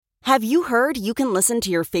Have you heard you can listen to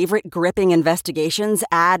your favorite gripping investigations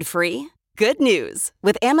ad-free? Good news!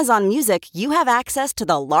 With Amazon Music, you have access to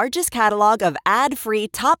the largest catalog of ad-free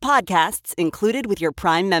top podcasts included with your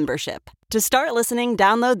Prime membership. To start listening,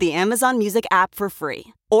 download the Amazon Music app for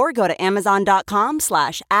free or go to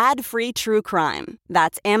amazon.com/ad-free true crime.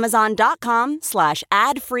 That's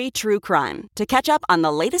amazon.com/ad-free true crime to catch up on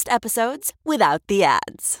the latest episodes without the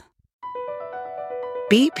ads.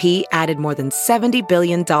 BP added more than $70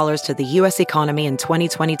 billion to the U.S. economy in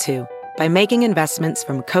 2022 by making investments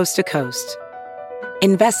from coast to coast.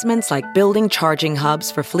 Investments like building charging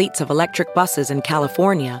hubs for fleets of electric buses in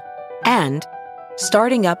California and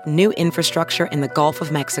starting up new infrastructure in the Gulf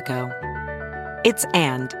of Mexico. It's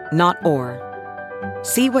and, not or.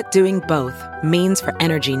 See what doing both means for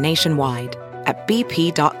energy nationwide at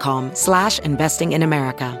bp.com/investing in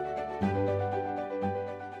America.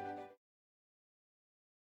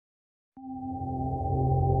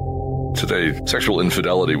 Today, sexual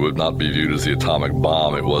infidelity would not be viewed as the atomic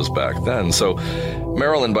bomb it was back then. So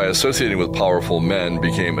Marilyn, by associating with powerful men,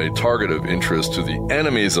 became a target of interest to the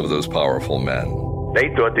enemies of those powerful men.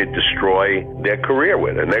 They thought they'd destroy their career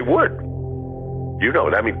with it, and they would. You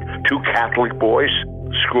know, I mean, two Catholic boys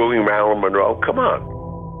screwing Marilyn Monroe. Come on.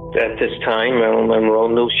 At this time, Marilyn Monroe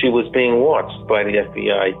knew she was being watched by the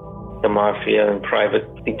FBI, the mafia, and private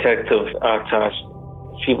detective Artas.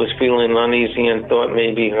 She was feeling uneasy and thought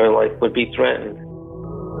maybe her life would be threatened.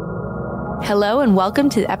 Hello and welcome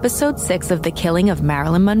to episode 6 of The Killing of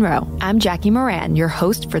Marilyn Monroe. I'm Jackie Moran, your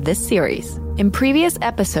host for this series. In previous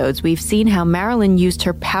episodes, we've seen how Marilyn used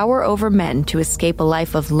her power over men to escape a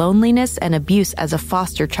life of loneliness and abuse as a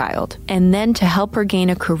foster child, and then to help her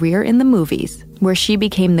gain a career in the movies, where she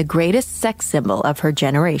became the greatest sex symbol of her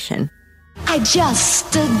generation. I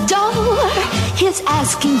just adore his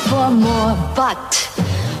asking for more, but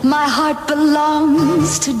my heart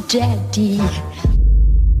belongs to Daddy.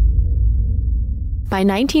 By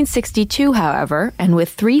 1962, however, and with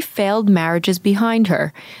 3 failed marriages behind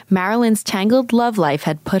her, Marilyn's tangled love life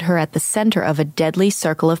had put her at the center of a deadly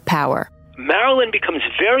circle of power. Marilyn becomes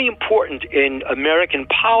very important in American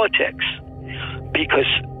politics because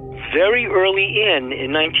very early in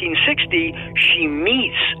 1960, she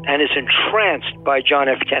meets and is entranced by John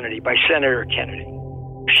F. Kennedy, by Senator Kennedy.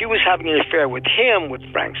 She was having an affair with him, with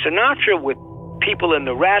Frank Sinatra, with people in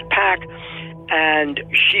the Rat Pack, and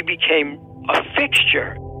she became a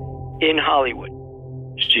fixture in Hollywood.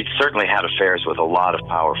 She certainly had affairs with a lot of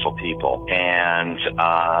powerful people, and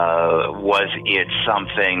was it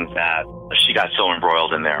something that she got so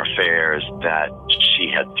embroiled in their affairs that she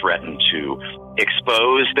had threatened to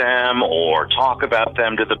expose them or talk about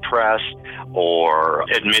them to the press or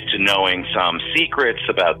admit to knowing some secrets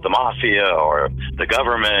about the mafia or the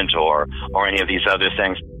government or any of these other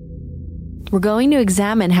things? We're going to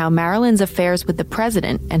examine how Marilyn's affairs with the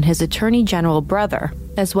president and his attorney general brother,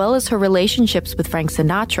 as well as her relationships with Frank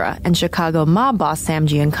Sinatra and Chicago mob boss Sam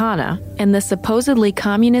Giancana, and the supposedly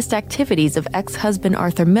communist activities of ex-husband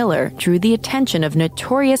Arthur Miller drew the attention of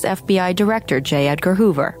notorious FBI Director J. Edgar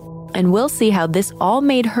Hoover. And we'll see how this all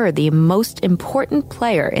made her the most important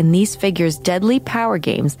player in these figures' deadly power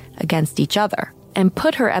games against each other, and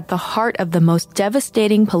put her at the heart of the most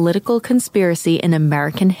devastating political conspiracy in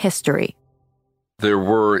American history. There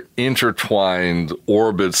were intertwined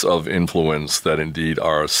orbits of influence that indeed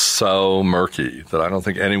are so murky that I don't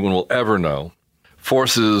think anyone will ever know.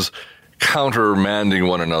 Forces countermanding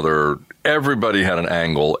one another. Everybody had an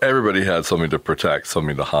angle. Everybody had something to protect,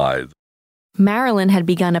 something to hide. Marilyn had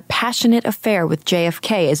begun a passionate affair with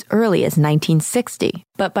JFK as early as 1960,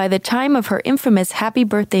 but by the time of her infamous Happy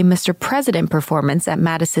Birthday, Mr. President performance at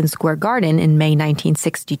Madison Square Garden in May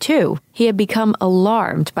 1962, he had become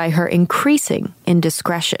alarmed by her increasing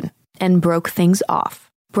indiscretion and broke things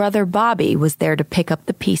off. Brother Bobby was there to pick up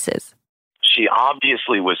the pieces. She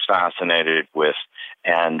obviously was fascinated with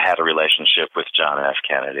and had a relationship with John F.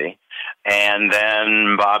 Kennedy, and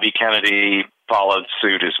then Bobby Kennedy followed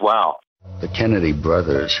suit as well. The Kennedy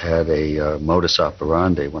brothers had a modus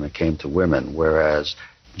operandi when it came to women, whereas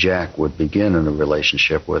Jack would begin in a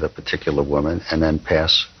relationship with a particular woman and then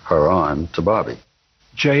pass her on to Bobby.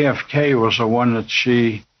 JFK was the one that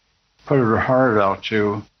she put her heart out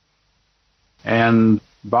to, and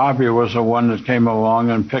Bobby was the one that came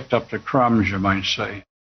along and picked up the crumbs, you might say.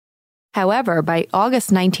 However, by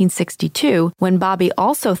August 1962, when Bobby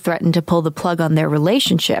also threatened to pull the plug on their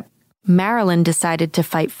relationship, Marilyn decided to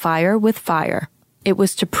fight fire with fire. It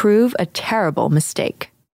was to prove a terrible mistake.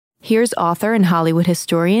 Here's author and Hollywood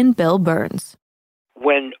historian Bill Burns.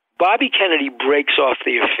 When Bobby Kennedy breaks off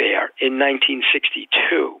the affair in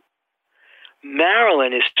 1962,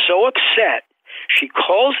 Marilyn is so upset She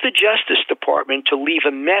calls the Justice Department to leave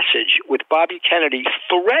a message with Bobby Kennedy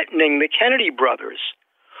threatening the Kennedy brothers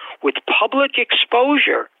with public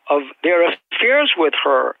exposure of their affairs with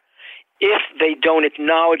her if they don't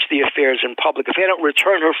acknowledge the affairs in public, if they don't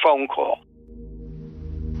return her phone call.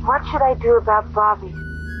 What should I do about Bobby?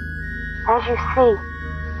 As you see,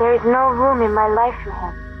 there is no room in my life for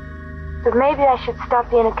him. But maybe I should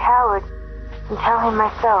stop being a coward and tell him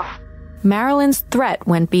myself. Marilyn's threat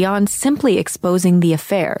went beyond simply exposing the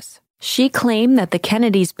affairs. She claimed that the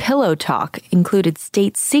Kennedys' pillow talk included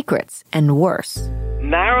state secrets and worse.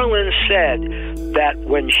 Marilyn said that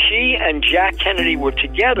when she and Jack Kennedy were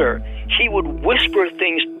together, he would whisper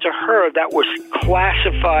things to her that were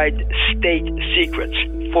classified state secrets.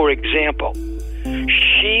 For example,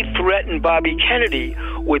 she threatened Bobby Kennedy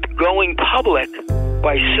with going public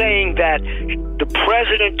by saying that the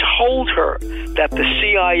president told her that the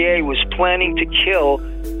CIA was planning to kill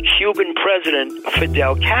Cuban President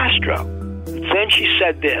Fidel Castro. Then she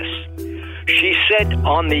said this. She said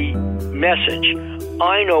on the message,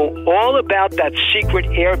 "I know all about that secret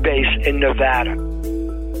airbase in Nevada."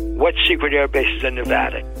 What secret airbase is in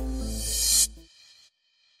Nevada?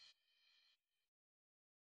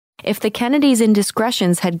 If the Kennedys'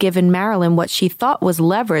 indiscretions had given Marilyn what she thought was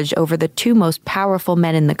leverage over the two most powerful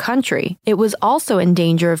men in the country, it was also in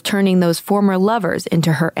danger of turning those former lovers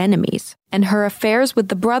into her enemies. And her affairs with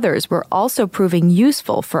the brothers were also proving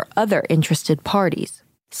useful for other interested parties.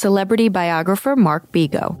 Celebrity biographer Mark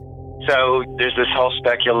Bigo. So there's this whole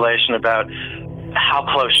speculation about how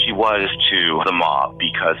close she was to the mob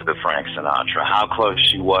because of Frank Sinatra, how close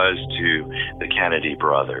she was to the Kennedy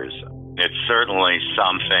brothers. It's certainly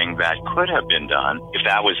something that could have been done if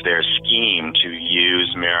that was their scheme, to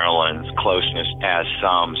use Marilyn's closeness as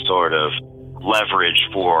some sort of leverage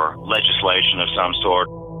for legislation of some sort.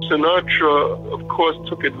 Sinatra, of course,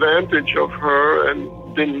 took advantage of her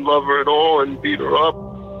and didn't love her at all and beat her up.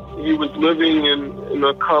 He was living in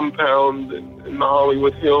a compound in the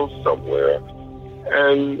Hollywood Hills somewhere.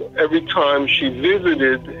 And every time she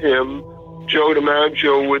visited him, Joe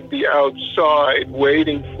DiMaggio would be outside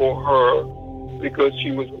waiting for her because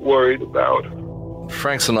he was worried about her.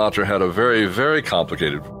 Frank Sinatra had a very, very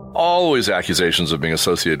complicated, always accusations of being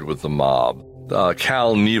associated with the mob.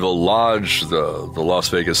 Cal Neva Lodge, the Las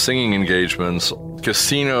Vegas singing engagements,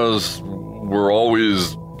 casinos were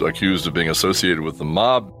always accused of being associated with the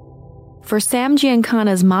mob. For Sam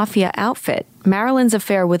Giancana's mafia outfit, Marilyn's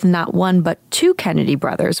affair with not one but two Kennedy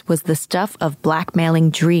brothers was the stuff of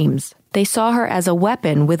blackmailing dreams. They saw her as a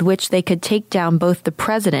weapon with which they could take down both the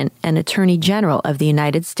President and Attorney General of the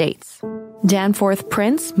United States. Danforth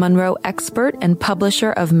Prince, Monroe expert and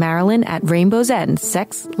publisher of Marilyn at Rainbow's End,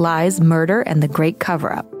 Sex, Lies, Murder, and the Great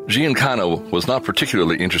Cover-Up. Giancana was not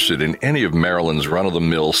particularly interested in any of Marilyn's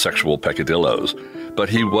run-of-the-mill sexual peccadillos, but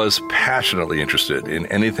he was passionately interested in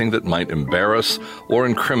anything that might embarrass or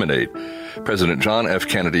incriminate President John F.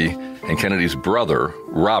 Kennedy and Kennedy's brother,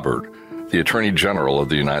 Robert, the Attorney General of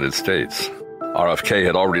the United States. RFK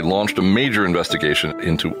had already launched a major investigation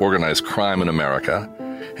into organized crime in America,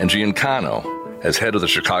 and Giancana, as head of the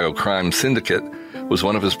Chicago crime syndicate, was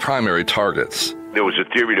one of his primary targets. There was a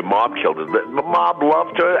theory the mob killed her. The mob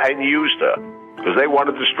loved her and used her because they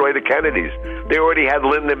wanted to destroy the Kennedys. They already had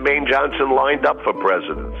Lyndon Baines Johnson lined up for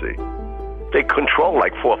presidency. They control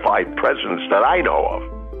like 4 or 5 presidents that I know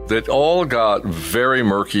of. It all got very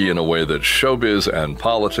murky in a way that showbiz and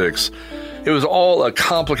politics, it was all a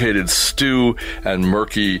complicated stew and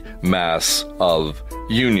murky mass of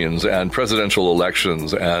unions and presidential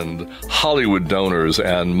elections and Hollywood donors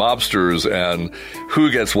and mobsters and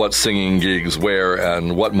who gets what singing gigs where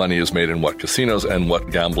and what money is made in what casinos and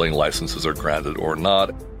what gambling licenses are granted or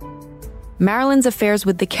not. Marilyn's affairs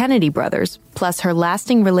with the Kennedy brothers, plus her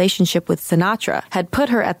lasting relationship with Sinatra, had put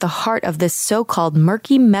her at the heart of this so-called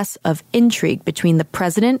murky mess of intrigue between the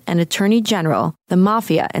president and attorney general, the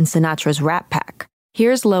mafia, and Sinatra's Rat Pack.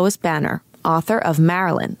 Here's Lois Banner, author of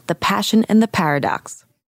Marilyn, The Passion and the Paradox.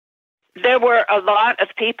 There were a lot of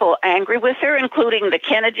people angry with her, including the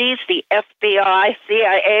Kennedys, the FBI,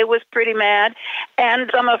 CIA was pretty mad, and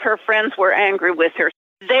some of her friends were angry with her.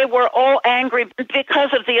 They were all angry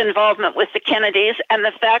because of the involvement with the Kennedys and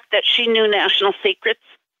the fact that she knew national secrets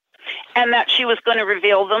and that she was going to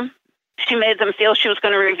reveal them. She made them feel she was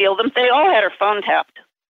going to reveal them. They all had her phone tapped.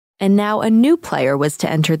 And now a new player was to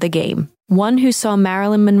enter the game, one who saw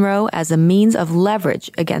Marilyn Monroe as a means of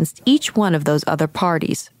leverage against each one of those other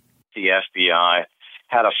parties. The FBI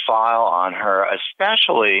had a file on her,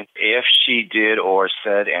 especially if she did or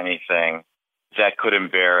said anything that could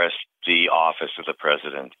embarrass the office of the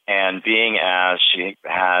president. And being as she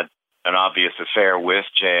had an obvious affair with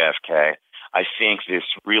JFK, I think this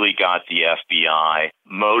really got the FBI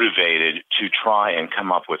motivated to try and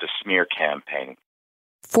come up with a smear campaign.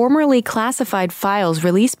 Formerly classified files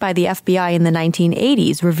released by the FBI in the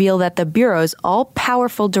 1980s reveal that the Bureau's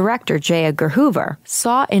all-powerful director, J. Edgar Hoover,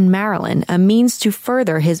 saw in Marilyn a means to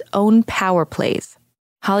further his own power plays.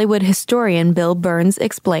 Hollywood historian Bill Burns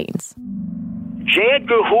explains. J.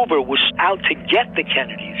 Edgar Hoover was out to get the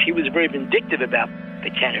Kennedys. He was very vindictive about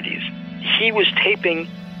the Kennedys. He was taping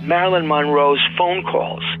Marilyn Monroe's phone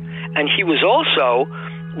calls, and he was also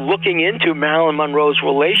looking into Marilyn Monroe's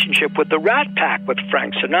relationship with the Rat Pack, with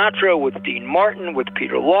Frank Sinatra, with Dean Martin, with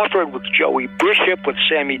Peter Lawford, with Joey Bishop, with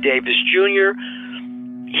Sammy Davis Jr.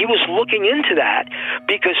 He was looking into that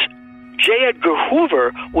because J. Edgar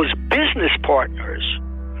Hoover was business partners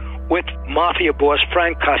with mafia boss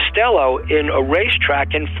Frank Costello in a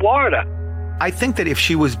racetrack in Florida. I think that if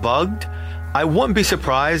she was bugged, I wouldn't be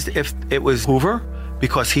surprised if it was Hoover,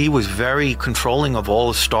 because he was very controlling of all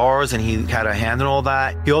the stars and he had a hand in all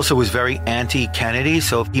that. He also was very anti-Kennedy,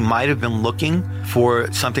 so he might have been looking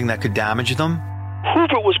for something that could damage them.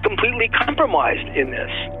 Hoover was completely compromised in this,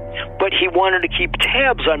 but he wanted to keep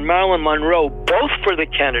tabs on Marilyn Monroe, both for the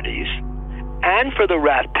Kennedys and for the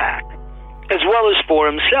Rat Pack, as well as for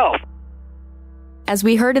himself. As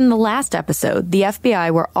we heard in the last episode, the FBI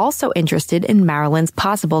were also interested in Marilyn's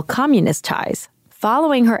possible communist ties.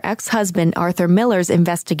 Following her ex-husband Arthur Miller's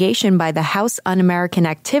investigation by the House Un-American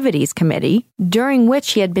Activities Committee, during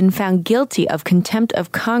which he had been found guilty of contempt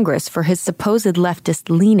of Congress for his supposed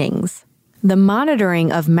leftist leanings, the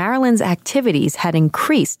monitoring of Marilyn's activities had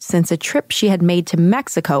increased since a trip she had made to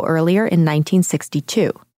Mexico earlier in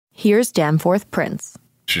 1962. Here's Danforth Prince.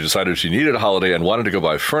 She decided she needed a holiday and wanted to go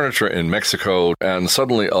buy furniture in Mexico, and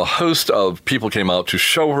suddenly a host of people came out to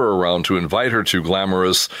show her around, to invite her to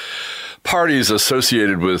glamorous parties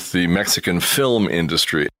associated with the Mexican film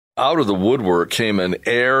industry. Out of the woodwork came an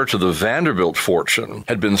heir to the Vanderbilt fortune,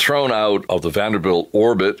 had been thrown out of the Vanderbilt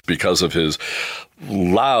orbit because of his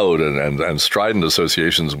loud and strident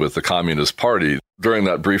associations with the Communist Party. During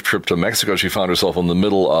that brief trip to Mexico, she found herself in the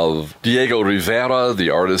middle of Diego Rivera,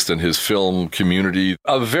 the artist, and his film community,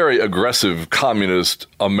 a very aggressive communist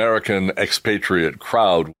American expatriate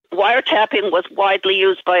crowd. Wiretapping was widely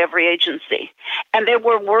used by every agency, and they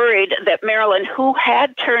were worried that Marilyn, who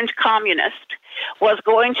had turned communist, was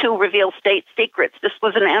going to reveal state secrets. This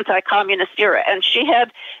was an anti-communist era, and she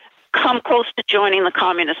had come close to joining the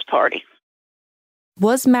Communist Party.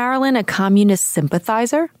 Was Marilyn a communist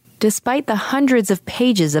sympathizer? Despite the hundreds of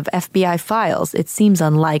pages of FBI files, it seems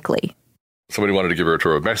unlikely. Somebody wanted to give her a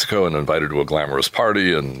tour of Mexico and invite her to a glamorous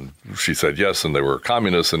party, and she said yes, and they were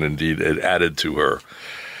communists, and indeed it added to her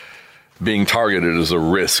being targeted as a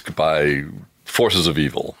risk by forces of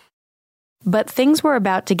evil. But things were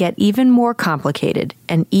about to get even more complicated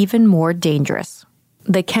and even more dangerous.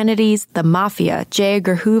 The Kennedys, the Mafia, J.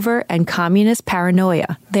 Edgar Hoover, and communist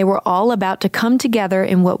paranoia. They were all about to come together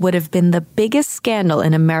in what would have been the biggest scandal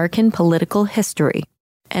in American political history.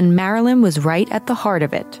 And Marilyn was right at the heart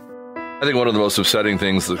of it. I think one of the most upsetting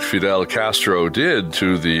things that Fidel Castro did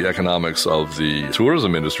to the economics of the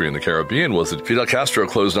tourism industry in the Caribbean was that Fidel Castro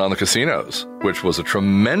closed down the casinos, which was a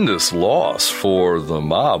tremendous loss for the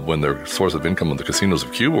mob when their source of income of the casinos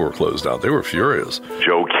of Cuba were closed down. They were furious.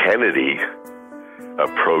 Joe Kennedy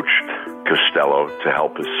approached Costello to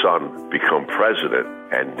help his son become president.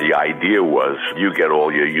 And the idea was you get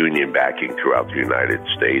all your union backing throughout the United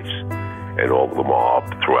States and all the mob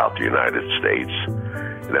throughout the United States.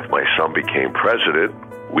 And if my son became president,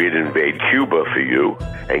 we'd invade Cuba for you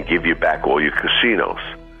and give you back all your casinos.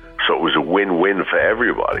 So it was a win-win for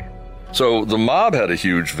everybody. So the mob had a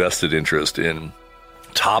huge vested interest in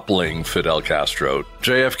toppling Fidel Castro.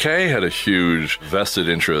 JFK had a huge vested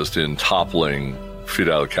interest in toppling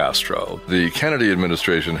Fidel Castro. The Kennedy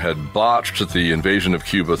administration had botched the invasion of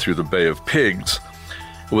Cuba through the Bay of Pigs,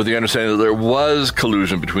 with the understanding that there was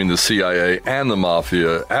collusion between the CIA and the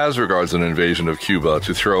Mafia as regards an invasion of Cuba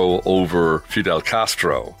to throw over Fidel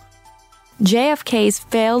Castro. JFK's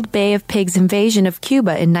failed Bay of Pigs invasion of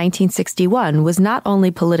Cuba in 1961 was not only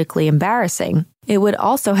politically embarrassing, it would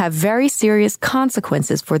also have very serious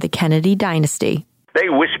consequences for the Kennedy dynasty. They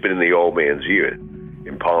whispered in the old man's ear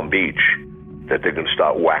in Palm Beach that they're going to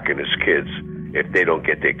start whacking his kids if they don't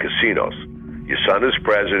get their casinos. Your son is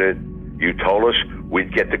president. You told us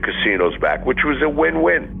we'd get the casinos back, which was a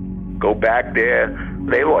win-win. Go back there.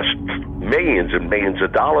 They lost millions and millions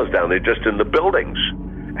of dollars down there just in the buildings.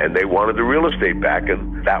 And they wanted the real estate back,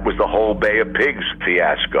 and that was the whole Bay of Pigs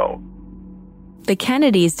fiasco. The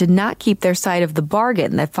Kennedys did not keep their side of the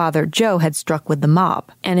bargain that Father Joe had struck with the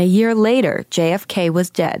mob. And a year later, JFK was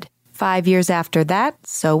dead. 5 years after that,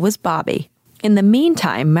 so was Bobby. In the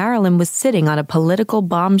meantime, Marilyn was sitting on a political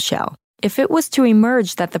bombshell. If it was to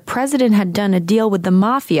emerge that the president had done a deal with the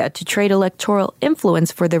mafia to trade electoral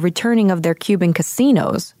influence for the returning of their Cuban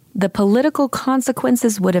casinos, the political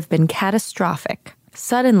consequences would have been catastrophic.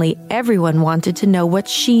 Suddenly, everyone wanted to know what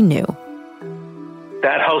she knew.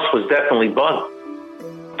 That house was definitely bugged.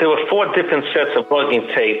 There were 4 different sets of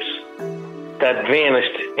bugging tapes that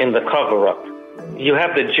vanished in the cover-up. You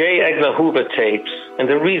have the J. Edgar Hoover tapes, and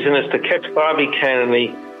the reason is to catch Bobby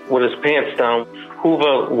Kennedy with his pants down.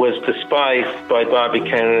 Hoover was despised by Bobby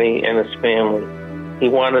Kennedy and his family. He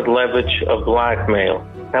wanted leverage of blackmail.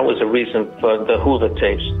 That was the reason for the Hoover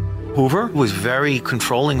tapes. Hoover was very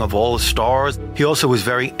controlling of all the stars. He also was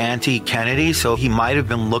very anti-Kennedy, so he might have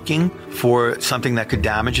been looking for something that could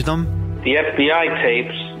damage them. The FBI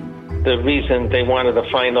tapes, the reason they wanted to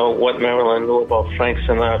find out what Marilyn knew about Frank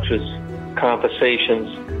Sinatra's conversations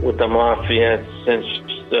with the mafia, since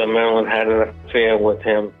Marilyn had an affair with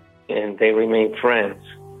him and they remained friends.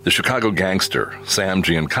 The Chicago gangster, Sam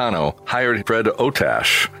Giancana, hired Fred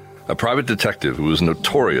Otash, a private detective who was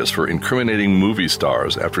notorious for incriminating movie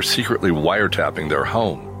stars after secretly wiretapping their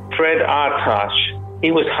home. Fred Otash,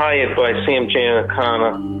 he was hired by Sam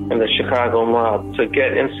Giancana and the Chicago mob to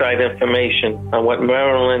get inside information on what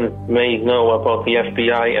Marilyn may know about the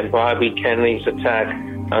FBI and Bobby Kennedy's attack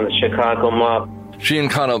on the Chicago mob.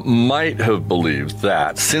 Giancana might have believed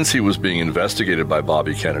that, since he was being investigated by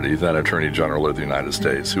Bobby Kennedy, then Attorney General of the United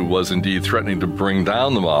States, who was indeed threatening to bring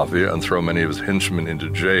down the mafia and throw many of his henchmen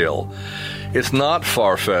into jail, it's not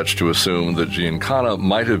far-fetched to assume that Giancana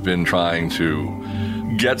might have been trying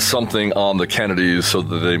to get something on the Kennedys so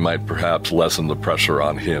that they might perhaps lessen the pressure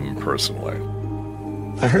on him personally.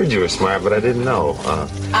 I heard you were smart, but I didn't know.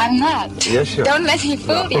 I'm not. Yes, sure. Don't let me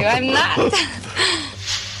fool you. I'm not.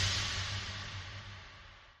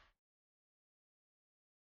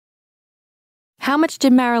 How much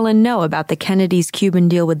did Marilyn know about the Kennedys' Cuban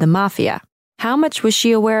deal with the mafia? How much was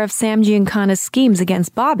she aware of Sam Giancana's schemes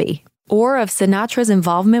against Bobby, or of Sinatra's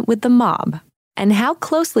involvement with the mob? And how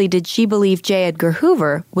closely did she believe J. Edgar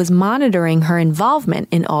Hoover was monitoring her involvement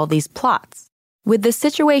in all these plots? With the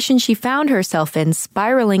situation she found herself in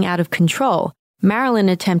spiraling out of control, Marilyn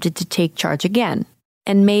attempted to take charge again,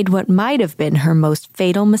 and made what might have been her most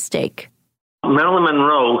fatal mistake. Marilyn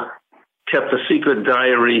Monroe kept a secret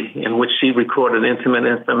diary in which she recorded intimate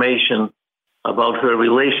information about her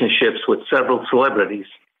relationships with several celebrities,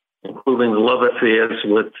 including the love affairs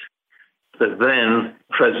with the then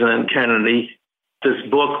President Kennedy. This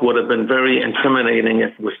book would have been very intimidating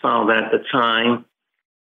if it was found at the time.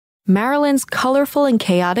 Marilyn's colorful and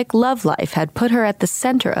chaotic love life had put her at the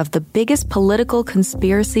center of the biggest political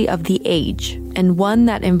conspiracy of the age, and one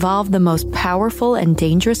that involved the most powerful and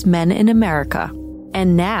dangerous men in America.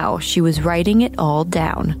 And now she was writing it all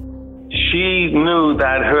down. She knew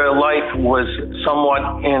that her life was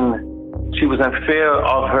somewhat she was in fear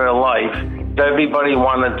of her life. Everybody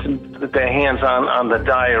wanted to put their hands on the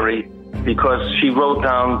diary because she wrote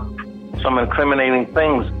down some incriminating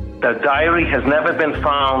things. The diary has never been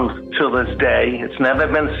found till this day. It's never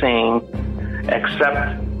been seen,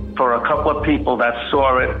 except for a couple of people that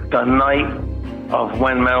saw it the night of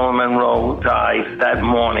when Marilyn Monroe died, that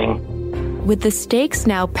morning. With the stakes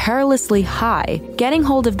now perilously high, getting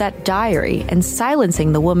hold of that diary and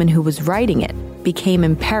silencing the woman who was writing it became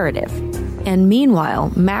imperative. And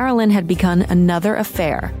meanwhile, Marilyn had begun another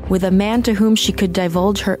affair with a man to whom she could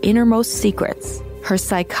divulge her innermost secrets, her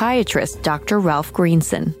psychiatrist, Dr. Ralph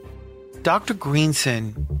Greenson. Dr.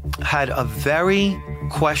 Greenson had a very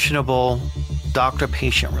questionable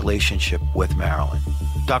doctor-patient relationship with Marilyn.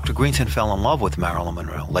 Dr. Greenson fell in love with Marilyn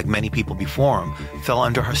Monroe, like many people before him, fell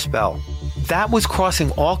under her spell. That was crossing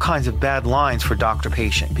all kinds of bad lines for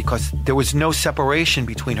doctor-patient because there was no separation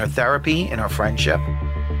between her therapy and her friendship.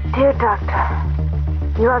 Dear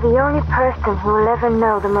Doctor, you are the only person who will ever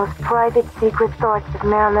know the most private, secret thoughts of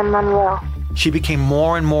Marilyn Monroe. She became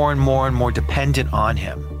more and more and more and more dependent on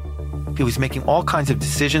him. He was making all kinds of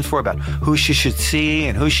decisions for her about who she should see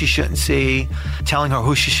and who she shouldn't see, telling her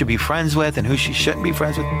who she should be friends with and who she shouldn't be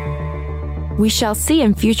friends with. We shall see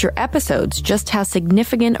in future episodes just how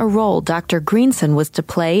significant a role Dr. Greenson was to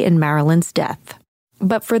play in Marilyn's death.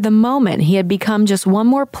 But for the moment, he had become just one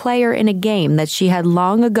more player in a game that she had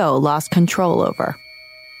long ago lost control over.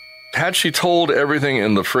 Had she told everything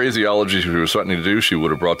in the phraseology she was threatening to do, she would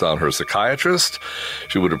have brought down her psychiatrist.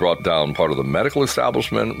 She would have brought down part of the medical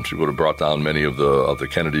establishment. She would have brought down many of the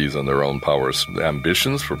Kennedys and their own powers,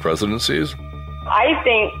 ambitions for presidencies. I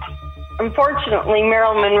think, unfortunately,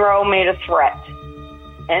 Marilyn Monroe made a threat,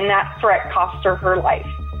 and that threat cost her her life.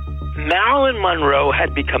 Marilyn Monroe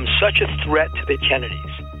had become such a threat to the Kennedys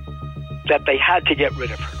that they had to get rid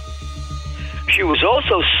of her. She was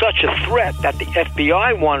also such a threat that the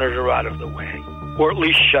FBI wanted her out of the way, or at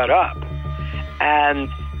least shut up, and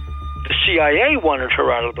the CIA wanted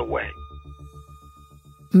her out of the way.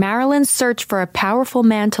 Marilyn's search for a powerful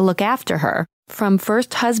man to look after her, from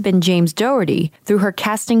first husband James Dougherty through her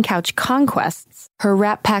casting couch conquests, her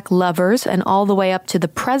Rat Pack lovers, and all the way up to the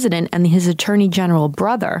president and his attorney general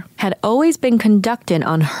brother, had always been conducted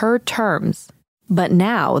on her terms. But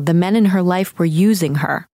now the men in her life were using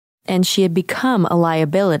her, and she had become a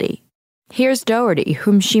liability. Here's Dougherty,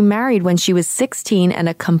 whom she married when she was 16 and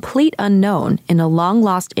a complete unknown, in a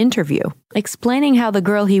long-lost interview, explaining how the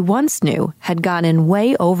girl he once knew had gotten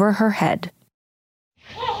way over her head.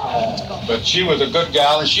 But she was a good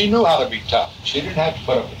gal, and she knew how to be tough. She didn't have to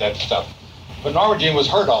put up with that stuff. But Norma Jean was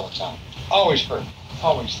hurt all the time. Always hurt.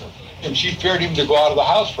 Always hurt. And she feared even to go out of the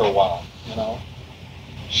house for a while, you know.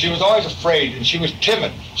 She was always afraid, and she was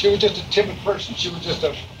timid. She was just a timid person. She was just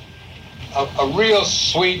a real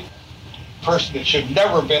sweet person that should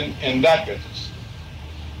never have been in that business.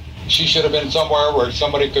 She should have been somewhere where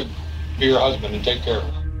somebody could be her husband and take care of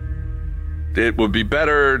her. It would be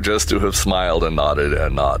better just to have smiled and nodded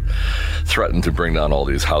and not threatened to bring down all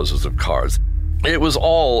these houses of cards. It was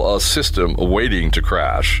all a system waiting to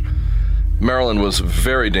crash. Marilyn was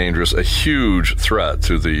very dangerous, a huge threat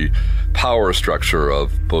to the power structure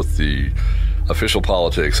of both the official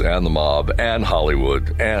politics and the mob and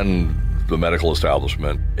Hollywood and the medical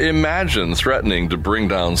establishment. Imagine threatening to bring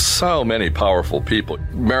down so many powerful people.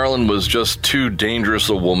 Marilyn was just too dangerous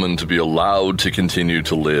a woman to be allowed to continue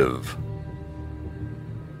to live.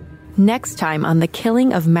 Next time on The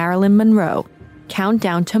Killing of Marilyn Monroe,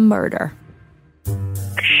 Countdown to Murder.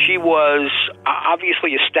 She was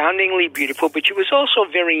obviously astoundingly beautiful, but she was also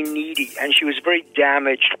very needy, and she was a very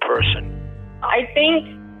damaged person. I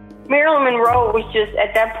think Marilyn Monroe was just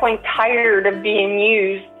at that point tired of being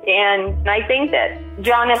used, and I think that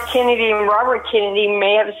John F. Kennedy and Robert Kennedy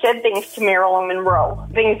may have said things to Marilyn Monroe,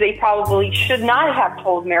 things they probably should not have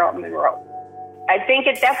told Marilyn Monroe. I think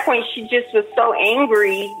at that point she just was so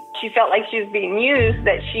angry, she felt like she was being used,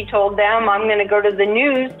 that she told them, I'm going to go to the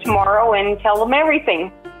news tomorrow and tell them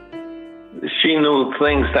everything. She knew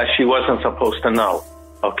things that she wasn't supposed to know.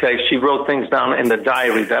 Okay, she wrote things down in the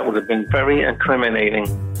diary that would have been very incriminating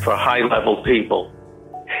for high-level people.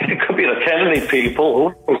 It could be the Kennedy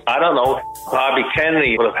people. I don't know. Bobby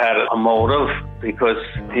Kennedy would have had a motive because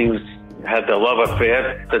he had the love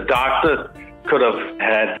affair. The doctor could have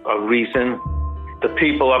had a reason. The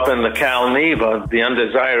people up in the Cal Neva, the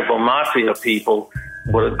undesirable mafia people,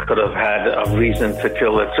 could have had a reason to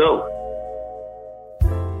kill her too.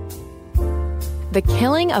 The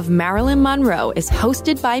Killing of Marilyn Monroe is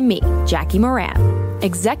hosted by me, Jackie Moran,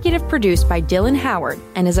 executive produced by Dylan Howard,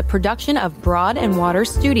 and is a production of Broad and Water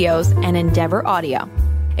Studios and Endeavor Audio.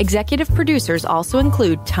 Executive producers also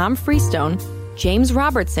include Tom Freestone, James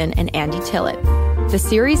Robertson, and Andy Tillett. The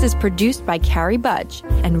series is produced by Carrie Budge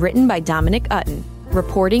and written by Dominic Utton,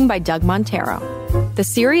 reporting by Doug Montero. The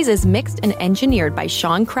series is mixed and engineered by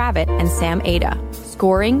Sean Kravitz and Sam Ada,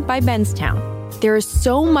 scoring by Benstown. There is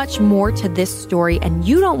so much more to this story, and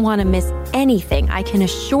you don't want to miss anything, I can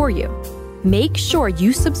assure you. Make sure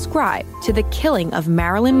you subscribe to The Killing of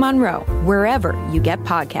Marilyn Monroe wherever you get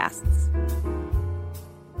podcasts.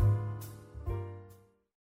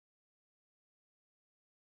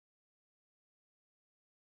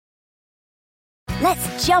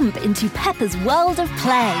 Let's jump into Peppa's world of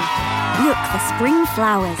play. Look for spring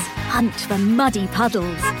flowers, hunt for muddy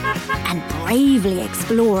puddles, and bravely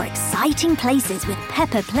explore exciting places with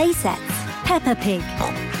Peppa playsets. Peppa Pig,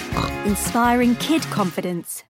 inspiring kid confidence.